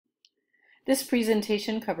This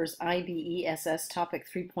presentation covers IBESS Topic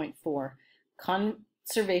 3.4,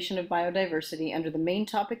 Conservation of Biodiversity, under the main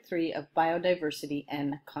Topic 3 of Biodiversity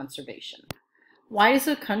and Conservation. Why does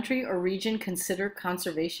a country or region consider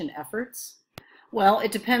conservation efforts? Well,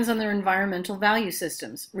 it depends on their environmental value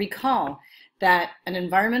systems. Recall that an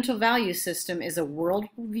environmental value system is a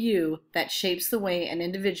worldview that shapes the way an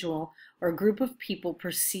individual or a group of people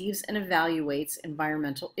perceives and evaluates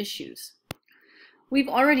environmental issues. We've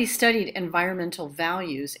already studied environmental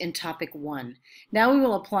values in Topic 1. Now we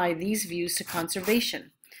will apply these views to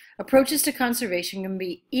conservation. Approaches to conservation can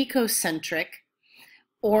be ecocentric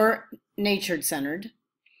or nature-centered.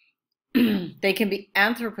 They can be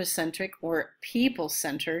anthropocentric or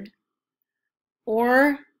people-centered,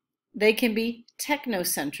 or they can be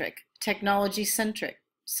technocentric,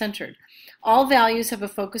 technology-centered. All values have a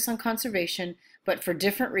focus on conservation, but for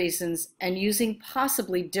different reasons and using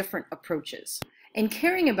possibly different approaches. In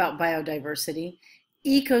caring about biodiversity,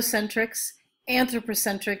 ecocentrics,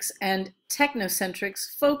 anthropocentrics, and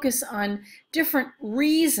technocentrics focus on different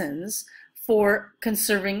reasons for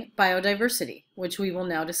conserving biodiversity, which we will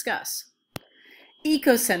now discuss.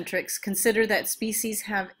 Ecocentrics consider that species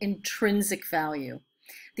have intrinsic value.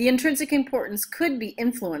 The intrinsic importance could be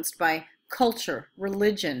influenced by culture,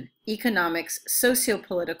 religion, economics,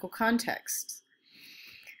 socio-political contexts.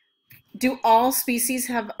 Do all species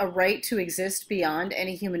have a right to exist beyond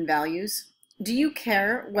any human values? Do you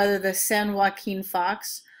care whether the San Joaquin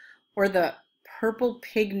fox or the purple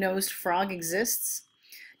pig-nosed frog exists?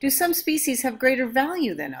 Do some species have greater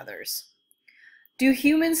value than others? Do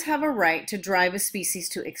humans have a right to drive a species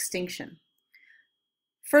to extinction?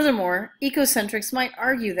 Furthermore, ecocentrics might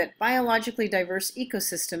argue that biologically diverse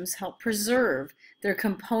ecosystems help preserve their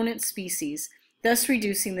component species, thus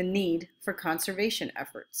reducing the need for conservation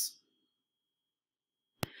efforts.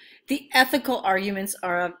 The ethical arguments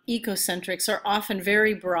of ecocentrics are often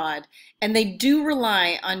very broad, and they do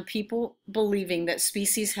rely on people believing that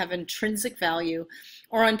species have intrinsic value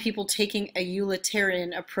or on people taking a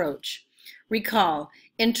utilitarian approach. Recall,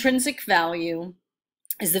 intrinsic value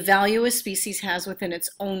is the value a species has within its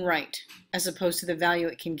own right, as opposed to the value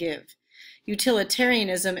it can give.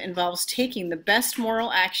 Utilitarianism involves taking the best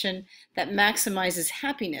moral action that maximizes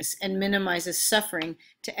happiness and minimizes suffering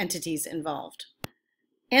to entities involved.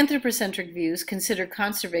 Anthropocentric views consider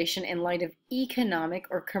conservation in light of economic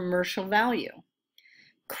or commercial value.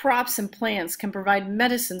 Crops and plants can provide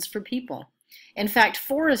medicines for people. In fact,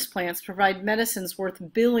 forest plants provide medicines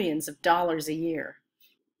worth billions of dollars a year.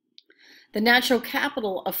 The natural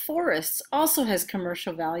capital of forests also has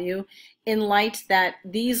commercial value in light that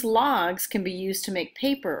these logs can be used to make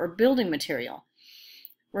paper or building material.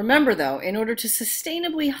 Remember though, in order to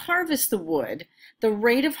sustainably harvest the wood, the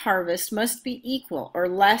rate of harvest must be equal or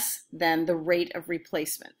less than the rate of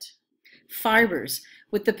replacement. Fibers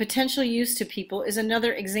with the potential use to people is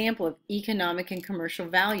another example of economic and commercial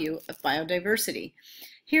value of biodiversity.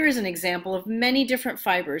 Here is an example of many different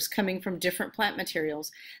fibers coming from different plant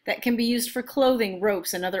materials that can be used for clothing,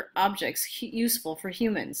 ropes, and other objects useful for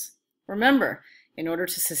humans. Remember, in order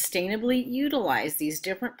to sustainably utilize these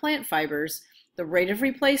different plant fibers, the rate of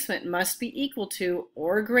replacement must be equal to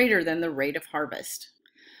or greater than the rate of harvest.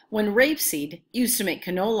 When rapeseed, used to make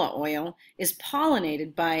canola oil, is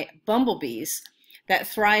pollinated by bumblebees that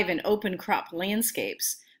thrive in open crop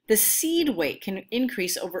landscapes, the seed weight can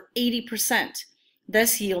increase over 80%,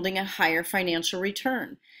 thus yielding a higher financial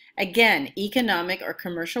return. Again, economic or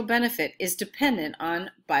commercial benefit is dependent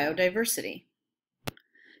on biodiversity.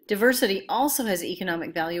 Diversity also has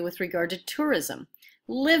economic value with regard to tourism.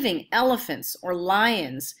 Living elephants or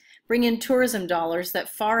lions bring in tourism dollars that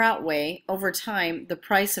far outweigh, over time, the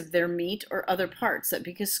price of their meat or other parts that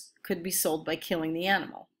could be sold by killing the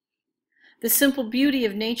animal. The simple beauty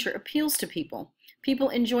of nature appeals to people. People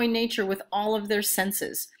enjoy nature with all of their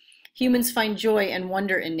senses. Humans find joy and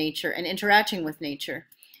wonder in nature and interacting with nature.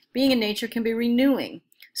 Being in nature can be renewing,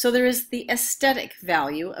 so there is the aesthetic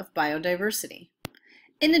value of biodiversity.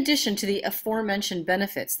 In addition to the aforementioned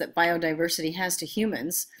benefits that biodiversity has to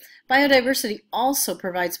humans, biodiversity also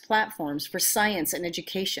provides platforms for science and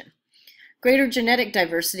education. Greater genetic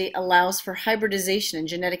diversity allows for hybridization and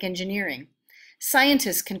genetic engineering.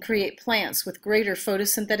 Scientists can create plants with greater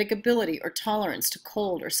photosynthetic ability or tolerance to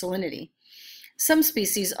cold or salinity. Some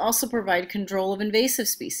species also provide control of invasive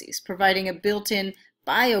species, providing a built-in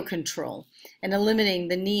biocontrol and eliminating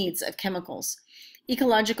the needs of chemicals.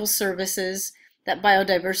 Ecological services that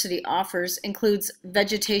biodiversity offers includes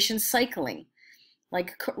vegetation cycling,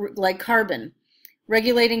 like carbon,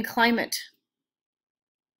 regulating climate,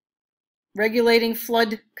 regulating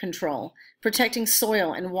flood control, protecting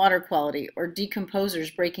soil and water quality, or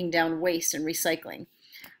decomposers breaking down waste and recycling.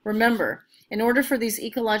 Remember, in order for these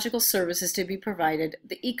ecological services to be provided,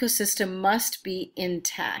 the ecosystem must be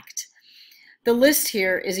intact. The list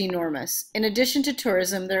here is enormous. In addition to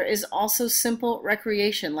tourism, there is also simple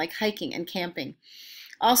recreation like hiking and camping.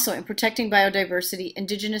 Also, in protecting biodiversity,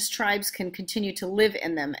 indigenous tribes can continue to live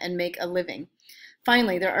in them and make a living.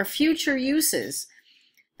 Finally, there are future uses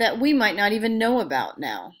that we might not even know about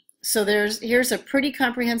now. So here's a pretty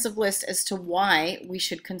comprehensive list as to why we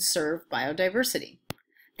should conserve biodiversity.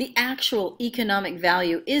 The actual economic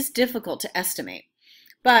value is difficult to estimate.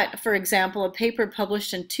 But, for example, a paper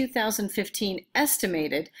published in 2015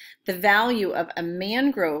 estimated the value of a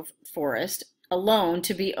mangrove forest alone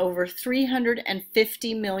to be over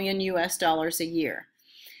 $350 million a year.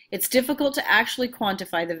 It's difficult to actually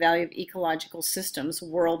quantify the value of ecological systems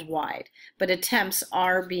worldwide, but attempts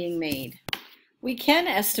are being made. We can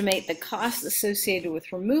estimate the costs associated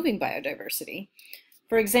with removing biodiversity.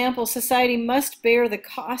 For example, society must bear the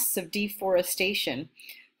costs of deforestation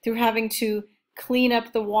through having to clean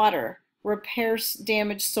up the water, repair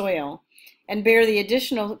damaged soil, and bear the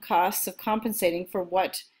additional costs of compensating for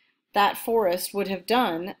what that forest would have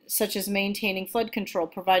done, such as maintaining flood control,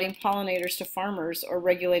 providing pollinators to farmers, or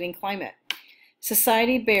regulating climate.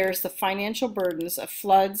 Society bears the financial burdens of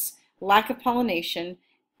floods, lack of pollination,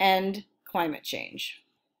 and climate change.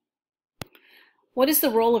 What is the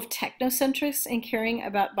role of technocentrics in caring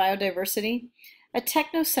about biodiversity? A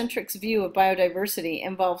technocentric's view of biodiversity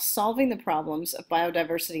involves solving the problems of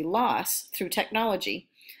biodiversity loss through technology.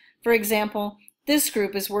 For example, this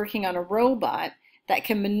group is working on a robot that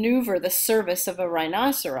can maneuver the cervix of a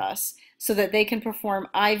rhinoceros so that they can perform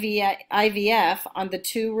IVF on the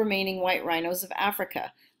 2 remaining white rhinos of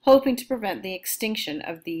Africa, hoping to prevent the extinction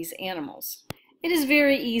of these animals. It is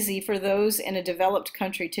very easy for those in a developed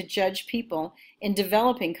country to judge people in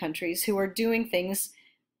developing countries who are doing things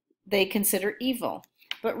they consider evil,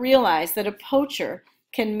 but realize that a poacher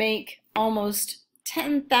can make almost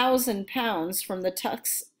 10,000 pounds from the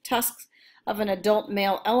tusks of an adult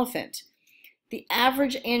male elephant. The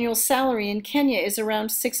average annual salary in Kenya is around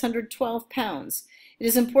 612 pounds. It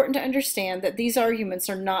is important to understand that these arguments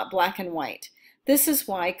are not black and white. This is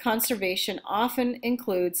why conservation often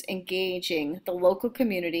includes engaging the local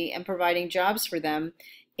community and providing jobs for them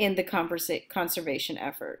in the conservation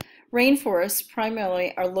effort. Rainforests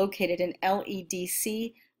primarily are located in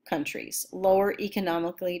LEDC countries, lower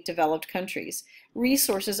economically developed countries.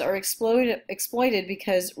 Resources are exploited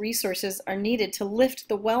because resources are needed to lift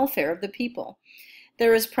the welfare of the people.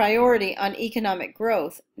 There is priority on economic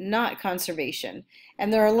growth, not conservation,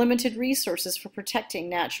 and there are limited resources for protecting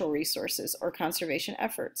natural resources or conservation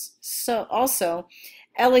efforts. So also,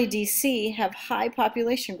 LADC have high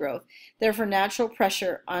population growth, therefore natural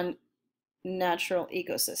pressure on natural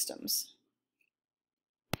ecosystems.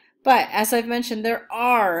 But, as I've mentioned, there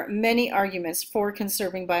are many arguments for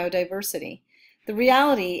conserving biodiversity. The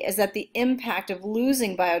reality is that the impact of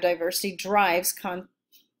losing biodiversity drives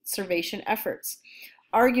conservation efforts.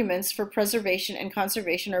 Arguments for preservation and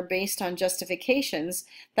conservation are based on justifications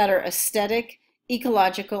that are aesthetic,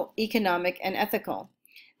 ecological, economic, and ethical.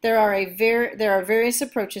 There are various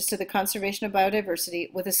approaches to the conservation of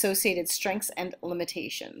biodiversity with associated strengths and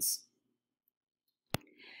limitations.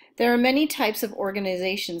 There are many types of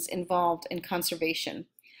organizations involved in conservation.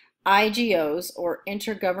 IGOs, or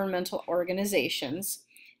intergovernmental organizations,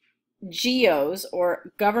 GOs,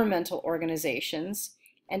 or governmental organizations,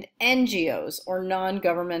 and NGOs, or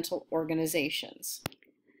non-governmental organizations.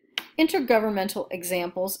 Intergovernmental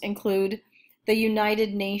examples include the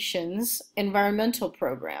United Nations Environmental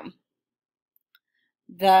Program,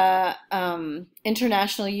 the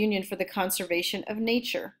International Union for the Conservation of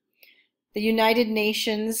Nature, the United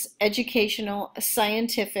Nations Educational,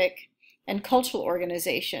 Scientific, and Cultural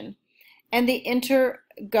Organization, and the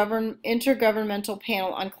Intergovernmental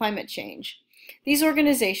Panel on Climate Change. These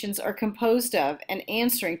organizations are composed of and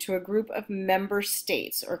answering to a group of member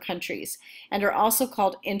states or countries, and are also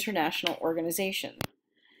called international organizations.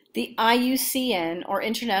 The IUCN, or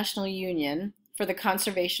International Union for the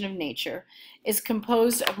Conservation of Nature, is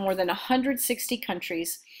composed of more than 160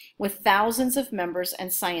 countries with thousands of members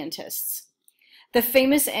and scientists. The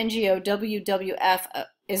famous NGO WWF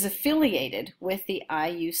is affiliated with the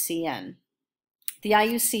IUCN. The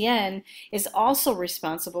IUCN is also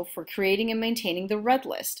responsible for creating and maintaining the Red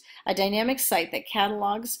List, a dynamic site that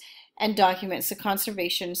catalogs and documents the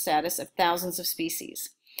conservation status of thousands of species.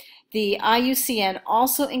 The IUCN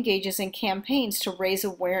also engages in campaigns to raise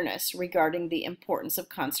awareness regarding the importance of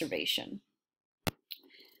conservation.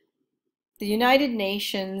 The United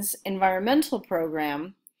Nations Environmental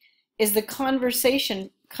Program is the conservation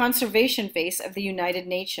face of the United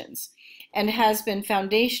Nations and has been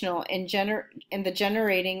foundational in the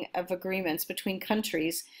generating of agreements between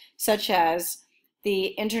countries such as the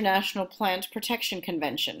International Plant Protection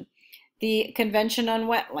Convention, the Convention on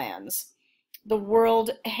Wetlands, the World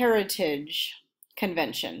Heritage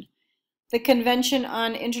Convention, the Convention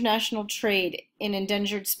on International Trade in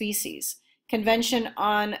Endangered Species, Convention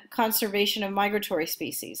on Conservation of Migratory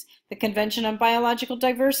Species, the Convention on Biological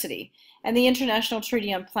Diversity, and the International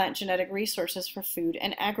Treaty on Plant Genetic Resources for Food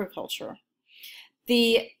and Agriculture.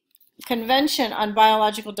 The Convention on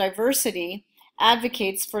Biological Diversity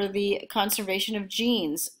advocates for the conservation of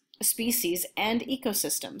genes, species, and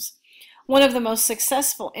ecosystems. One of the most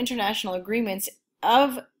successful international agreements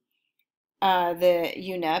of the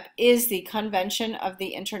UNEP is the Convention of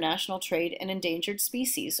the International Trade in Endangered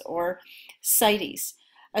Species, or CITES,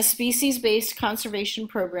 a species-based conservation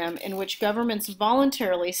program in which governments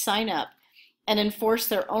voluntarily sign up and enforce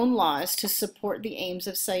their own laws to support the aims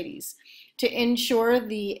of CITES, to ensure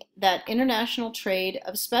that international trade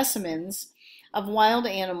of specimens of wild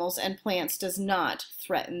animals and plants does not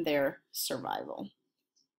threaten their survival.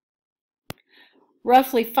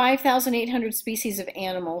 Roughly 5,800 species of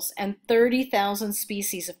animals and 30,000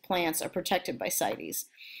 species of plants are protected by CITES.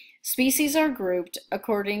 Species are grouped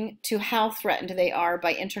according to how threatened they are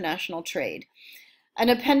by international trade. An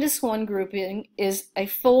Appendix 1 grouping is a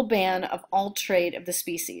full ban of all trade of the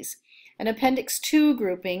species. An Appendix 2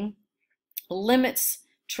 grouping limits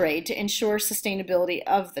trade to ensure sustainability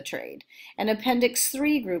of the trade. An Appendix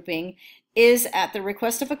 3 grouping is at the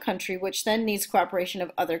request of a country, which then needs cooperation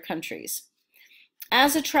of other countries.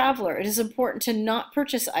 As a traveler, it is important to not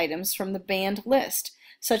purchase items from the banned list,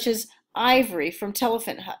 such as ivory from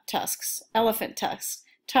elephant tusks,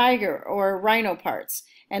 tiger or rhino parts,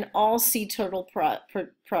 and all sea turtle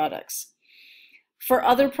products. For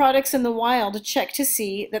other products in the wild, check to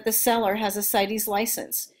see that the seller has a CITES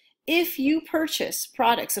license. If you purchase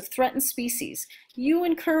products of threatened species, you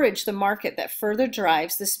encourage the market that further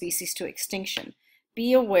drives the species to extinction.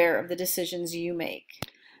 Be aware of the decisions you make.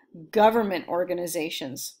 Government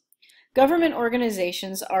organizations. Government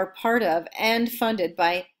organizations are part of and funded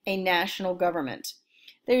by a national government.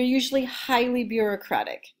 They are usually highly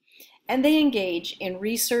bureaucratic, and they engage in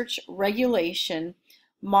research, regulation,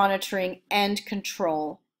 monitoring, and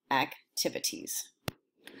control activities.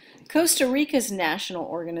 Costa Rica's national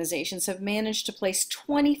organizations have managed to place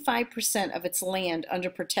 25% of its land under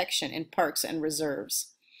protection in parks and reserves.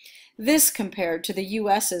 This compared to the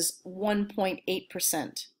US's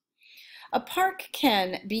 1.8%. A park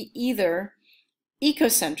can be either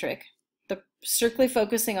ecocentric, strictly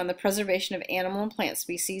focusing on the preservation of animal and plant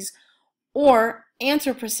species, or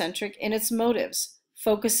anthropocentric in its motives,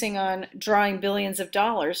 focusing on drawing billions of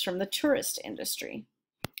dollars from the tourist industry.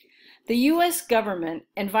 The U.S. Government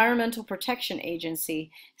Environmental Protection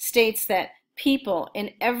Agency states that people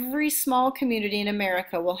in every small community in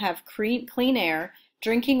America will have clean air,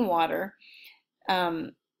 drinking water,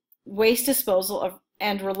 waste disposal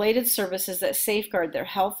and related services that safeguard their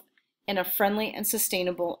health in a friendly and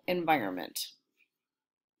sustainable environment.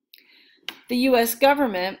 The U.S.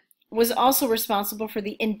 government was also responsible for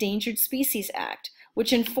the Endangered Species Act,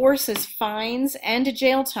 which enforces fines and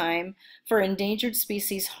jail time for endangered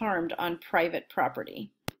species harmed on private property.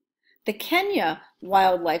 The Kenya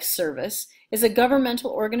Wildlife Service is a governmental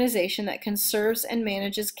organization that conserves and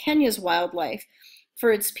manages Kenya's wildlife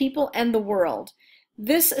for its people and the world.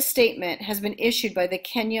 This statement has been issued by the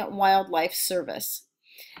Kenya Wildlife Service.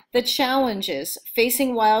 The challenges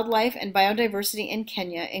facing wildlife and biodiversity in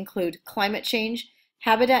Kenya include climate change,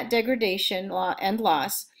 habitat degradation and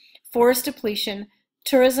loss, forest depletion,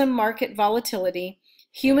 tourism market volatility,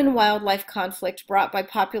 human-wildlife conflict brought by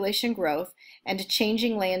population growth, and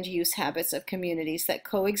changing land use habits of communities that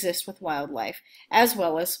coexist with wildlife, as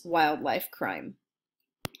well as wildlife crime.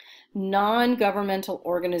 Non-governmental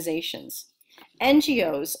organizations.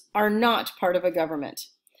 NGOs are not part of a government.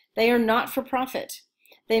 They are not for profit.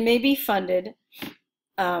 They may be funded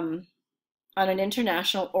on an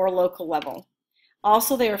international or local level.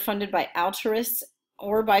 Also, they are funded by altruists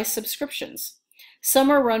or by subscriptions.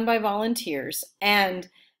 Some are run by volunteers, and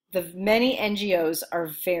the many NGOs are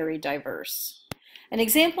very diverse. An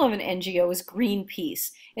example of an NGO is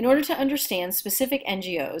Greenpeace. In order to understand specific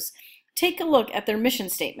NGOs, take a look at their mission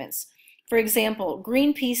statements. For example,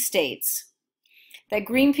 Greenpeace states that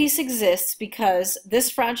Greenpeace exists because this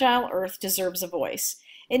fragile earth deserves a voice.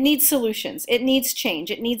 It needs solutions, it needs change,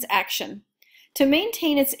 it needs action. To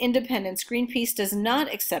maintain its independence, Greenpeace does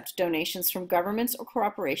not accept donations from governments or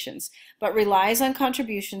corporations, but relies on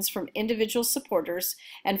contributions from individual supporters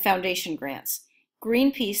and foundation grants.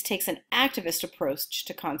 Greenpeace takes an activist approach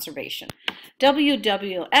to conservation.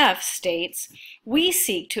 WWF states, "We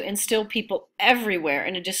seek to instill people everywhere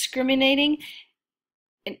in a discriminating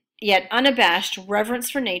yet unabashed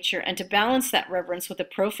reverence for nature and to balance that reverence with a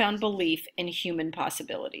profound belief in human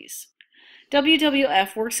possibilities."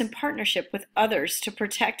 WWF works in partnership with others to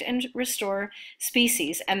protect and restore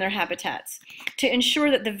species and their habitats, to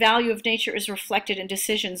ensure that the value of nature is reflected in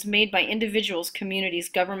decisions made by individuals, communities,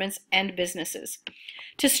 governments, and businesses,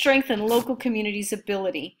 to strengthen local communities'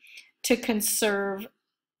 ability to conserve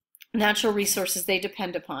natural resources they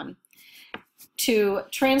depend upon, to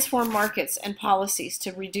transform markets and policies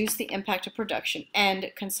to reduce the impact of production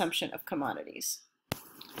and consumption of commodities.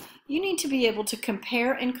 You need to be able to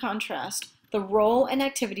compare and contrast the role and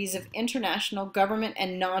activities of international government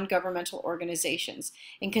and non-governmental organizations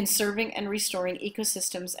in conserving and restoring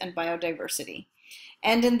ecosystems and biodiversity.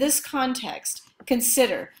 And in this context,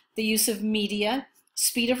 consider the use of media,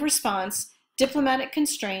 speed of response, diplomatic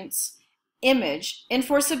constraints, image,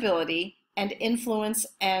 enforceability, and influence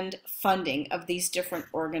and funding of these different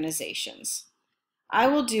organizations. I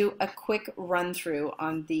will do a quick run-through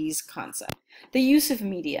on these concepts. The use of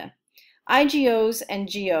media. IGOs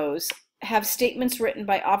and GOs have statements written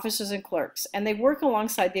by officers and clerks, and they work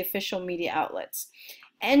alongside the official media outlets.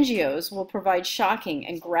 NGOs will provide shocking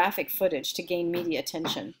and graphic footage to gain media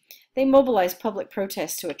attention. They mobilize public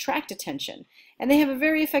protests to attract attention, and they have a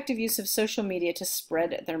very effective use of social media to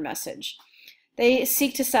spread their message. They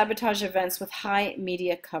seek to sabotage events with high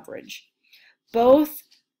media coverage. Both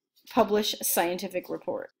publish scientific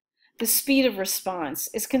reports. The speed of response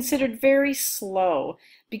is considered very slow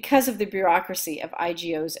because of the bureaucracy of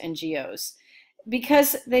IGOs and GOs.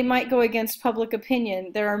 Because they might go against public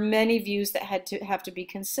opinion, there are many views that have to be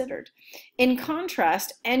considered. In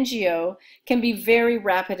contrast, NGO can be very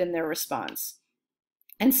rapid in their response.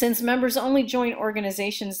 And since members only join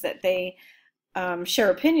organizations that they share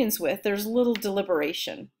opinions with, there's little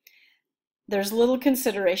deliberation. There's little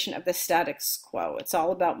consideration of the status quo. It's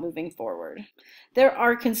all about moving forward. There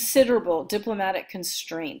are considerable diplomatic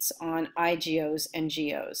constraints on IGOs and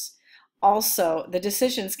GOs. Also, the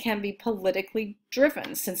decisions can be politically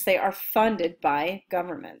driven since they are funded by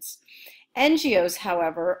governments. NGOs,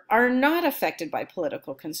 however, are not affected by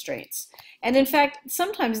political constraints. And in fact,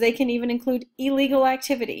 sometimes they can even include illegal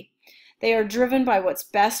activity. They are driven by what's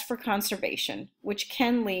best for conservation, which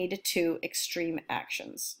can lead to extreme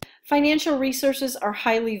actions. Financial resources are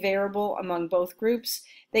highly variable among both groups.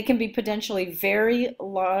 They can be potentially very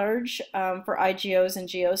large for IGOs and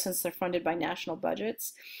GOs since they're funded by national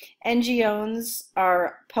budgets. NGOs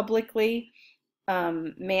are publicly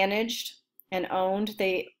managed and owned.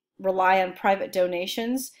 They rely on private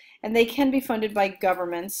donations, and they can be funded by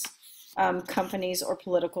governments, companies, or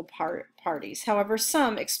political parties. However,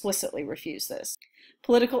 some explicitly refuse this.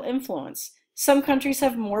 Political influence. Some countries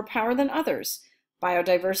have more power than others.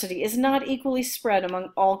 Biodiversity is not equally spread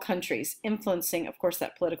among all countries, influencing, of course,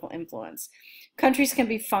 that political influence. Countries can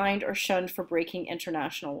be fined or shunned for breaking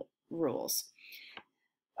international rules.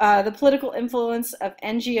 The political influence of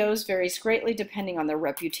NGOs varies greatly depending on their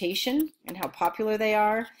reputation and how popular they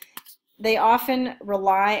are. They often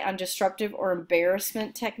rely on disruptive or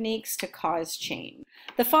embarrassment techniques to cause change.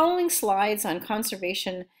 The following slides on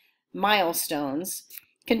conservation milestones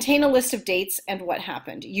contain a list of dates and what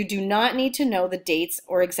happened. You do not need to know the dates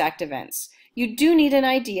or exact events. You do need an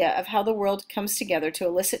idea of how the world comes together to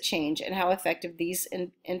elicit change and how effective these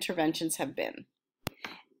interventions have been.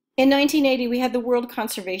 In 1980, we had the World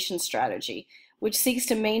Conservation Strategy, which seeks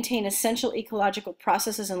to maintain essential ecological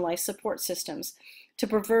processes and life support systems, to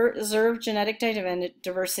preserve genetic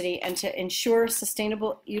diversity, and to ensure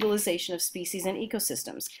sustainable utilization of species and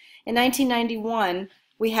ecosystems. In 1991,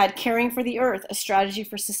 we had Caring for the Earth, a strategy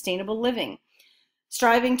for sustainable living,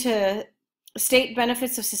 striving to state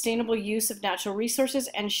benefits of sustainable use of natural resources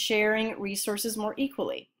and sharing resources more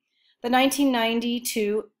equally. The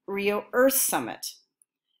 1992 Rio Earth Summit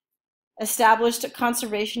established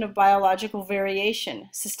conservation of biological variation,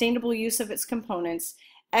 sustainable use of its components,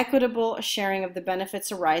 equitable sharing of the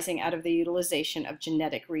benefits arising out of the utilization of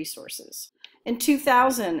genetic resources. In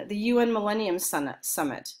 2000, the UN Millennium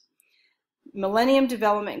Summit, Millennium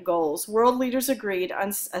Development Goals, world leaders agreed on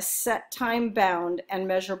a set time-bound and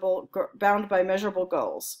bound by measurable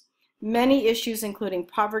goals. Many issues including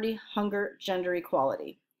poverty, hunger, gender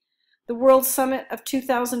equality. The World Summit of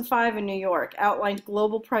 2005 in New York outlined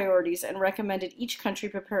global priorities and recommended each country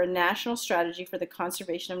prepare a national strategy for the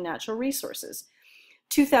conservation of natural resources.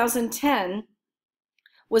 2010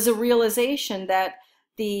 was a realization that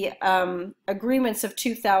the agreements of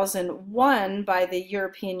 2001 by the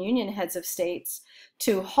European Union heads of states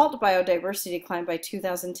to halt biodiversity decline by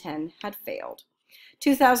 2010 had failed.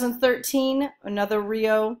 2013, another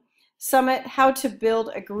Rio summit, How to Build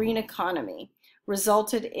a Green Economy,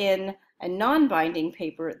 resulted in a non-binding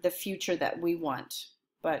paper, The Future That We Want,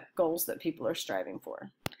 but goals that people are striving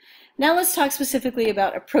for. Now let's talk specifically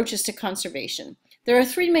about approaches to conservation. There are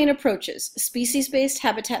three main approaches: species-based,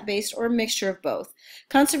 habitat-based, or a mixture of both.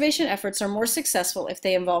 Conservation efforts are more successful if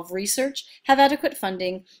they involve research, have adequate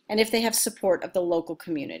funding, and if they have support of the local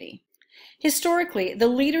community. Historically, the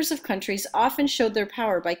leaders of countries often showed their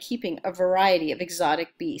power by keeping a variety of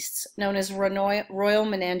exotic beasts, known as royal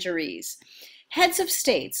menageries. Heads of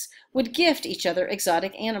states would gift each other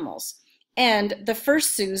exotic animals, and the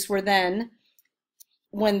first zoos were then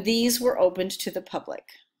when these were opened to the public.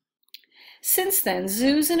 Since then,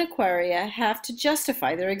 zoos and aquaria have to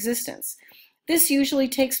justify their existence. This usually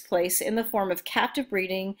takes place in the form of captive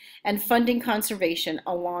breeding and funding conservation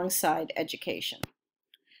alongside education.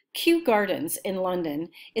 Kew Gardens in London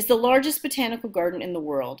is the largest botanical garden in the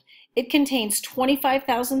world. It contains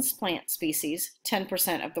 25,000 plant species,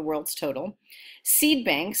 10% of the world's total. Seed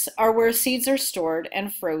banks are where seeds are stored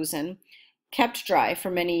and frozen, kept dry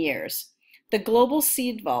for many years. The Global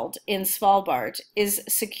Seed Vault in Svalbard is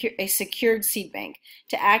a secured seed bank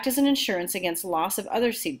to act as an insurance against loss of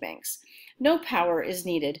other seed banks. No power is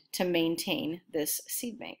needed to maintain this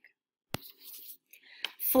seed bank.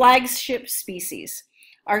 Flagship species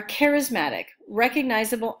are charismatic,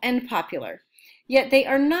 recognizable, and popular. Yet they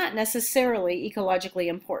are not necessarily ecologically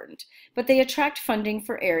important, but they attract funding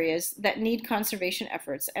for areas that need conservation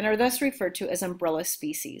efforts and are thus referred to as umbrella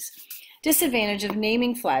species. Disadvantage of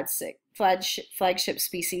naming flagship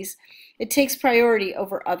species: it takes priority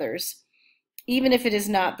over others, even if it is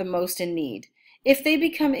not the most in need. If they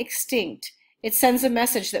become extinct, it sends a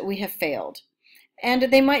message that we have failed, and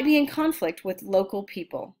they might be in conflict with local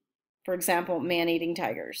people. For example, man-eating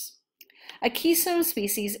tigers. A keystone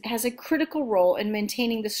species has a critical role in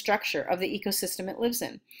maintaining the structure of the ecosystem it lives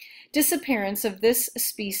in. Disappearance of this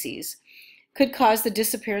species could cause the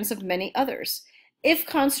disappearance of many others. If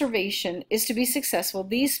conservation is to be successful,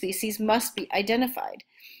 these species must be identified.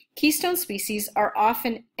 Keystone species are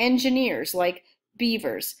often engineers, like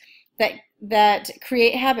beavers, that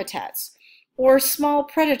create habitats, or small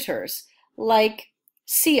predators, like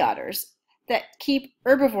sea otters, that keep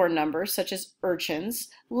herbivore numbers, such as urchins,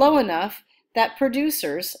 low enough that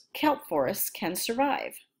producers' kelp forests can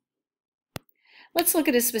survive. Let's look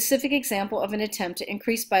at a specific example of an attempt to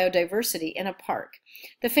increase biodiversity in a park.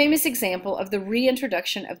 The famous example of the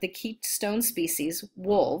reintroduction of the keystone species,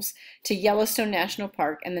 wolves, to Yellowstone National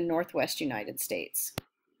Park in the Northwest United States.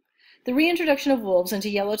 The reintroduction of wolves into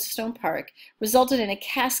Yellowstone Park resulted in a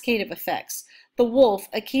cascade of effects. The wolf,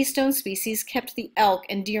 a keystone species, kept the elk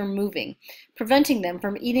and deer moving, preventing them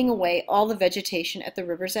from eating away all the vegetation at the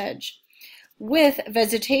river's edge. With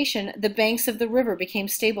vegetation, the banks of the river became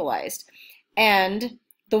stabilized, and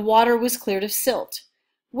the water was cleared of silt.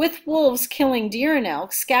 With wolves killing deer and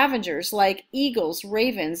elk, scavengers like eagles,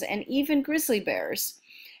 ravens, and even grizzly bears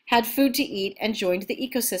had food to eat and joined the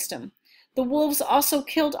ecosystem. The wolves also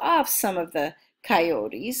killed off some of the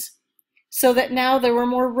coyotes, so that now there were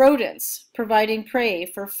more rodents, providing prey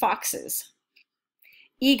for foxes,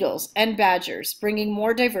 eagles, and badgers, bringing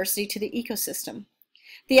more diversity to the ecosystem.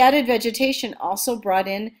 The added vegetation also brought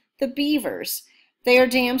in the beavers. Their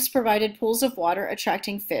dams provided pools of water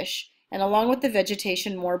attracting fish, and along with the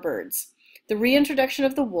vegetation, more birds. The reintroduction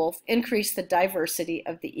of the wolf increased the diversity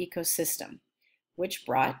of the ecosystem, which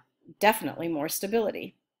brought definitely more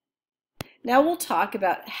stability. Now we'll talk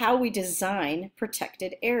about how we design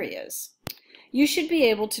protected areas. You should be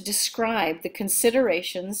able to describe the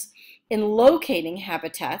considerations in locating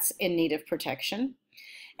habitats in need of protection,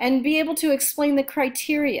 and be able to explain the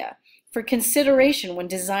criteria for consideration when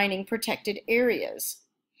designing protected areas,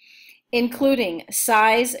 including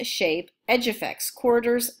size, shape, edge effects,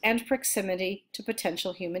 corridors, and proximity to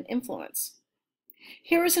potential human influence.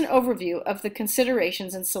 Here is an overview of the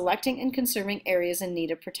considerations in selecting and conserving areas in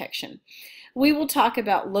need of protection. We will talk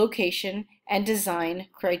about location and design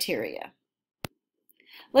criteria.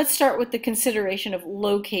 Let's start with the consideration of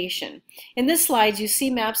location. In this slide, you see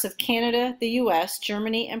maps of Canada, the US,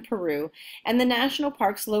 Germany, and Peru, and the national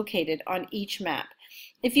parks located on each map.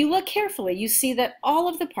 If you look carefully, you see that all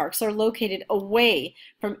of the parks are located away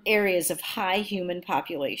from areas of high human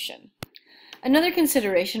population. Another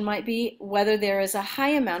consideration might be whether there is a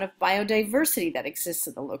high amount of biodiversity that exists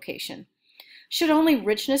at the location. Should only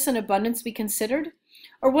richness and abundance be considered?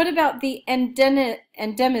 Or what about the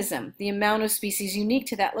endemism, the amount of species unique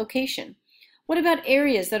to that location? What about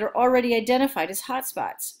areas that are already identified as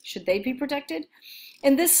hotspots? Should they be protected?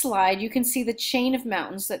 In this slide, you can see the chain of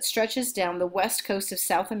mountains that stretches down the west coast of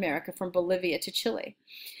South America from Bolivia to Chile.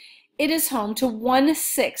 It is home to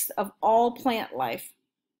 1/6 of all plant life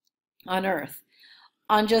on Earth,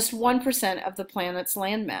 on just 1% of the planet's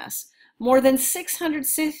landmass. More than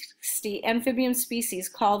 660 amphibian species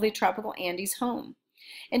call the tropical Andes home.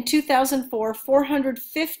 In 2004,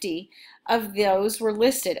 450 of those were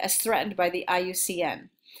listed as threatened by the IUCN.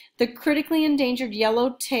 The critically endangered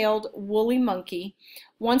yellow-tailed woolly monkey,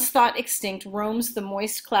 once thought extinct, roams the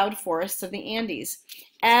moist cloud forests of the Andes,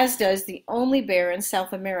 as does the only bear in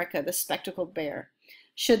South America, the spectacled bear.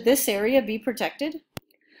 Should this area be protected?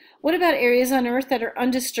 What about areas on Earth that are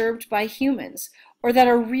undisturbed by humans, or that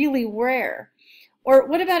are really rare? Or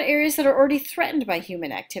what about areas that are already threatened by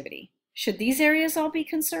human activity? Should these areas all be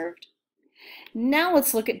conserved? Now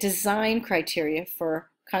let's look at design criteria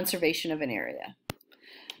for conservation of an area.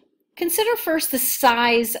 Consider first the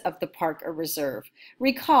size of the park or reserve.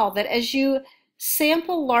 Recall that as you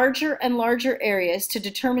sample larger and larger areas to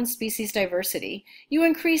determine species diversity, you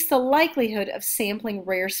increase the likelihood of sampling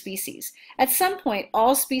rare species. At some point,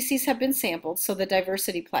 all species have been sampled, so the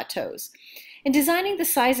diversity plateaus. In designing the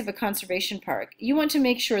size of a conservation park, you want to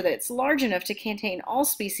make sure that it's large enough to contain all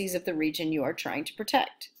species of the region you are trying to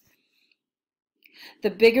protect.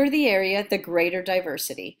 The bigger the area, the greater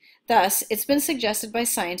diversity. Thus, it's been suggested by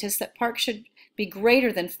scientists that parks should be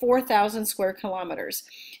greater than 4,000 square kilometers.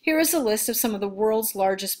 Here is a list of some of the world's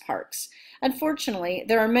largest parks. Unfortunately,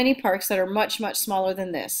 there are many parks that are much, much smaller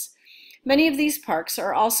than this. Many of these parks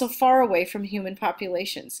are also far away from human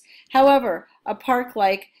populations. However, a park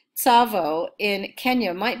like Tsavo in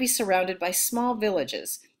Kenya might be surrounded by small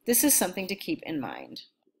villages. This is something to keep in mind.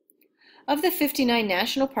 Of the 59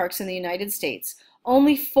 national parks in the United States,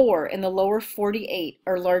 only 4 in the lower 48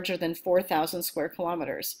 are larger than 4,000 square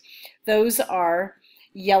kilometers. Those are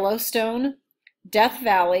Yellowstone, Death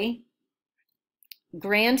Valley,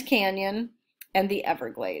 Grand Canyon, and the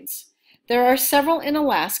Everglades. There are several in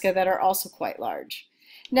Alaska that are also quite large.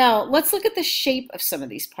 Now, let's look at the shape of some of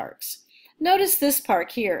these parks. Notice this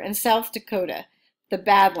park here in South Dakota, the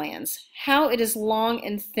Badlands, how it is long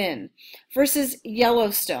and thin, versus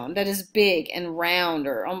Yellowstone that is big and round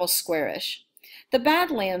or almost squarish. The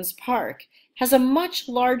Badlands Park has a much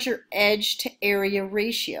larger edge-to-area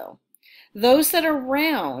ratio. Those that are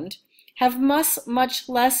round have much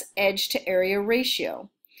less edge-to-area ratio.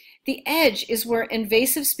 The edge is where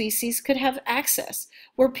invasive species could have access,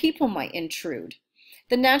 where people might intrude.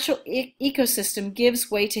 The natural ecosystem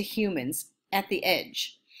gives way to humans at the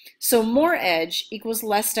edge. So more edge equals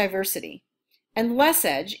less diversity, and less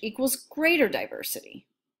edge equals greater diversity.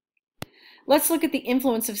 Let's look at the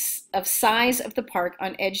influence of size of the park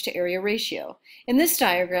on edge-to-area ratio. In this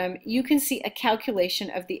diagram, you can see a calculation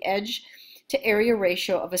of the edge-to-area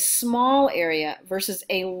ratio of a small area versus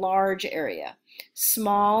a large area.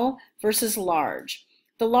 Small versus large.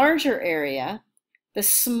 The larger area,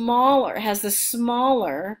 has the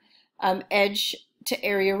smaller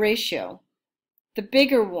edge-to-area ratio. The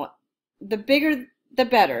bigger the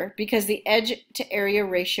better, because the edge-to-area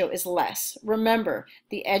ratio is less. Remember,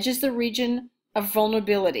 the edge is the region of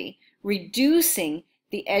vulnerability. Reducing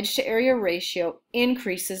the edge-to-area ratio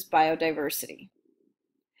increases biodiversity.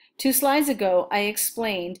 2 slides ago, I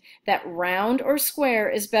explained that round or square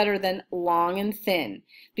is better than long and thin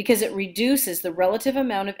because it reduces the relative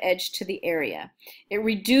amount of edge to the area. It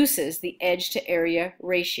reduces the edge-to-area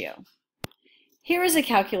ratio. Here is a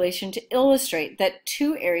calculation to illustrate that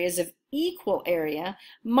 2 areas of equal area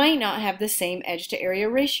might not have the same edge-to-area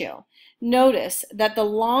ratio. Notice that the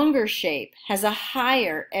longer shape has a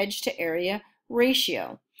higher edge-to-area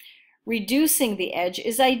ratio. Reducing the edge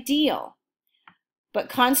is ideal, but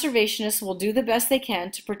conservationists will do the best they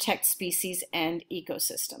can to protect species and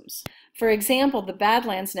ecosystems. For example, the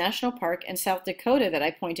Badlands National Park in South Dakota that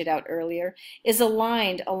I pointed out earlier is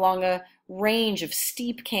aligned along a range of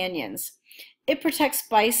steep canyons. It protects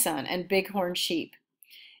bison and bighorn sheep.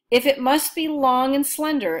 If it must be long and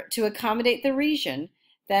slender to accommodate the region,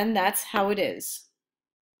 then that's how it is.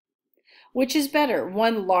 Which is better,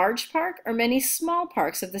 one large park or many small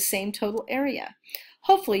parks of the same total area?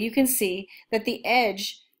 Hopefully you can see that the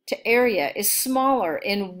edge to area is smaller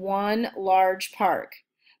in one large park.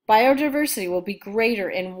 Biodiversity will be greater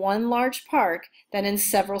in one large park than in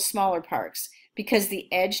several smaller parks because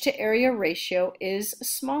the edge to area ratio is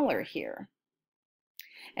smaller here.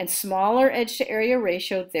 And smaller edge to area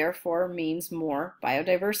ratio therefore means more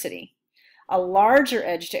biodiversity. A larger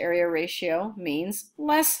edge to area ratio means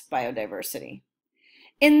less biodiversity.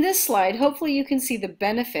 In this slide, hopefully you can see the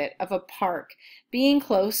benefit of a park being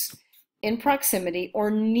close in proximity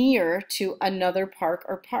or near to another park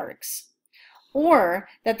or parks, or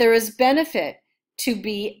that there is benefit to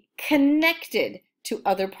be connected to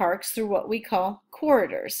other parks through what we call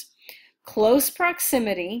corridors. Close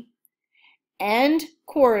proximity and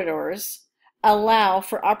corridors allow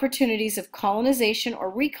for opportunities of colonization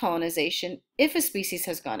or recolonization if a species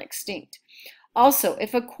has gone extinct. Also,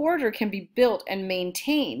 if a corridor can be built and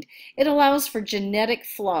maintained, it allows for genetic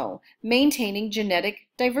flow, maintaining genetic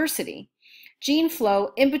diversity. Gene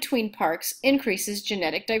flow in between parks increases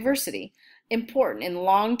genetic diversity, important in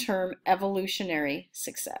long-term evolutionary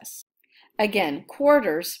success. Again,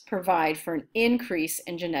 corridors provide for an increase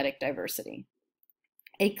in genetic diversity.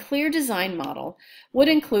 A clear design model would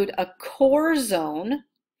include a core zone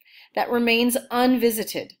that remains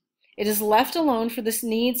unvisited. It is left alone for the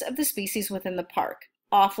needs of the species within the park,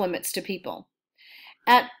 off limits to people.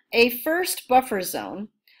 At a first buffer zone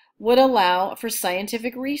would allow for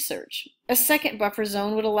scientific research. A second buffer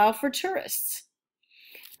zone would allow for tourists.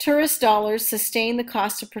 Tourist dollars sustain the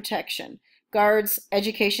cost of protection, guards,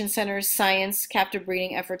 education centers, science, captive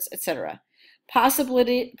breeding efforts, etc.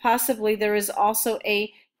 Possibly there is also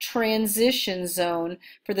a transition zone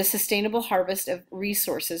for the sustainable harvest of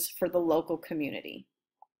resources for the local community.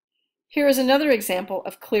 Here is another example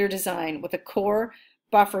of clear design with a core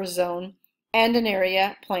buffer zone and an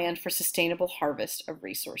area planned for sustainable harvest of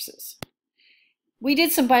resources. We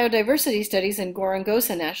did some biodiversity studies in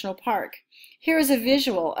Gorongosa National Park. Here is a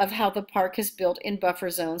visual of how the park is built in buffer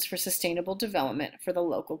zones for sustainable development for the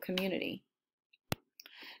local community.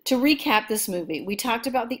 To recap this movie, we talked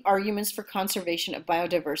about the arguments for conservation of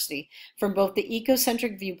biodiversity from both the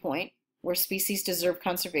ecocentric viewpoint, where species deserve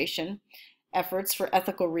conservation efforts for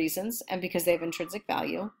ethical reasons and because they have intrinsic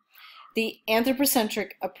value. The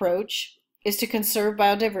anthropocentric approach is to conserve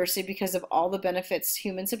biodiversity because of all the benefits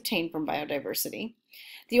humans obtain from biodiversity.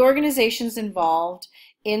 The organizations involved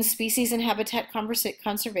in species and habitat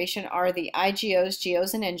conservation are the IGOs,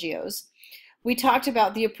 GOs, and NGOs. We talked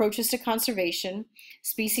about the approaches to conservation,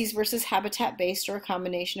 species versus habitat-based or a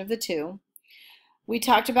combination of the two. We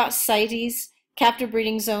talked about CITES, captive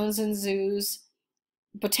breeding zones and zoos,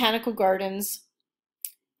 botanical gardens,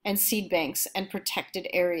 and seed banks and protected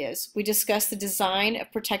areas. We discussed the design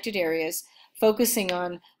of protected areas, focusing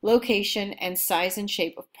on location and size and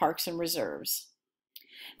shape of parks and reserves.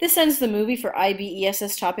 This ends the movie for IB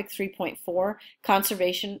ESS Topic 3.4,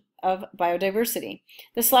 Conservation of Biodiversity.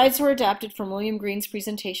 The slides were adapted from William Green's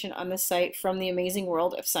presentation on the site From the Amazing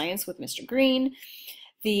World of Science with Mr. Green.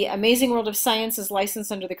 The Amazing World of Science is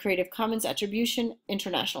licensed under the Creative Commons Attribution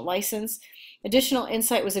International License. Additional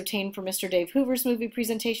insight was obtained from Mr. Dave Hoover's movie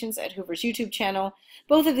presentations at Hoover's YouTube channel.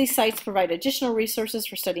 Both of these sites provide additional resources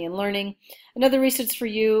for study and learning. Another resource for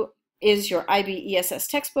you is your IB ESS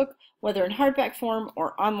textbook, whether in hardback form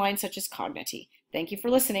or online such as Cognity. Thank you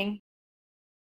for listening.